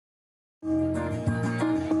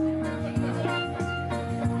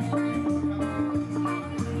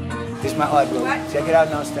my artwork. Check it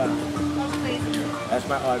out now, Star. That's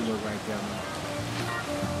my artwork right there, man.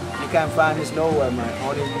 You can't find this nowhere, man.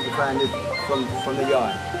 Only you can find it from the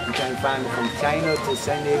yard. You can't find it from China to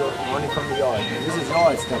San Diego, only from the yard. This is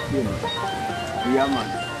hard stuff, you know. Yeah, man.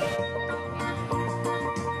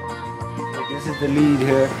 This is the lead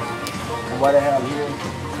here. And what I have here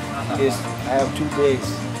is I have two bass.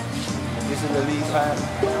 This is the lead part,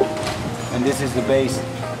 and this is the bass.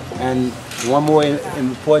 And one more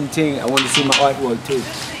important thing, I want to see my artwork too.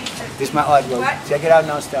 This is my artwork. Check it out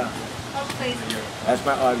now, Star. That's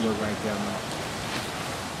my artwork right there, man.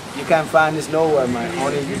 You can't find this nowhere, man.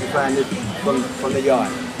 Only you can find it from the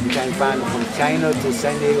yard. You can't find it from China to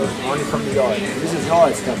San Diego, only from the yard. This is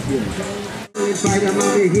hard stuff, you know. In spite of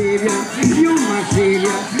my behavior, you're my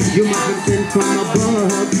savior. You must have sent from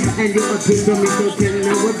above, and you must be to me so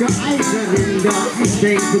tender with your eyes surrender.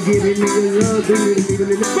 Thanks for giving me the love, giving me the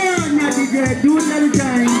little burn. Now you gotta do it at a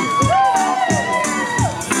time.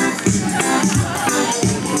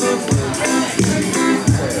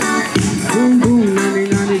 Boom boom, nanny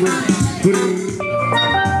nanny,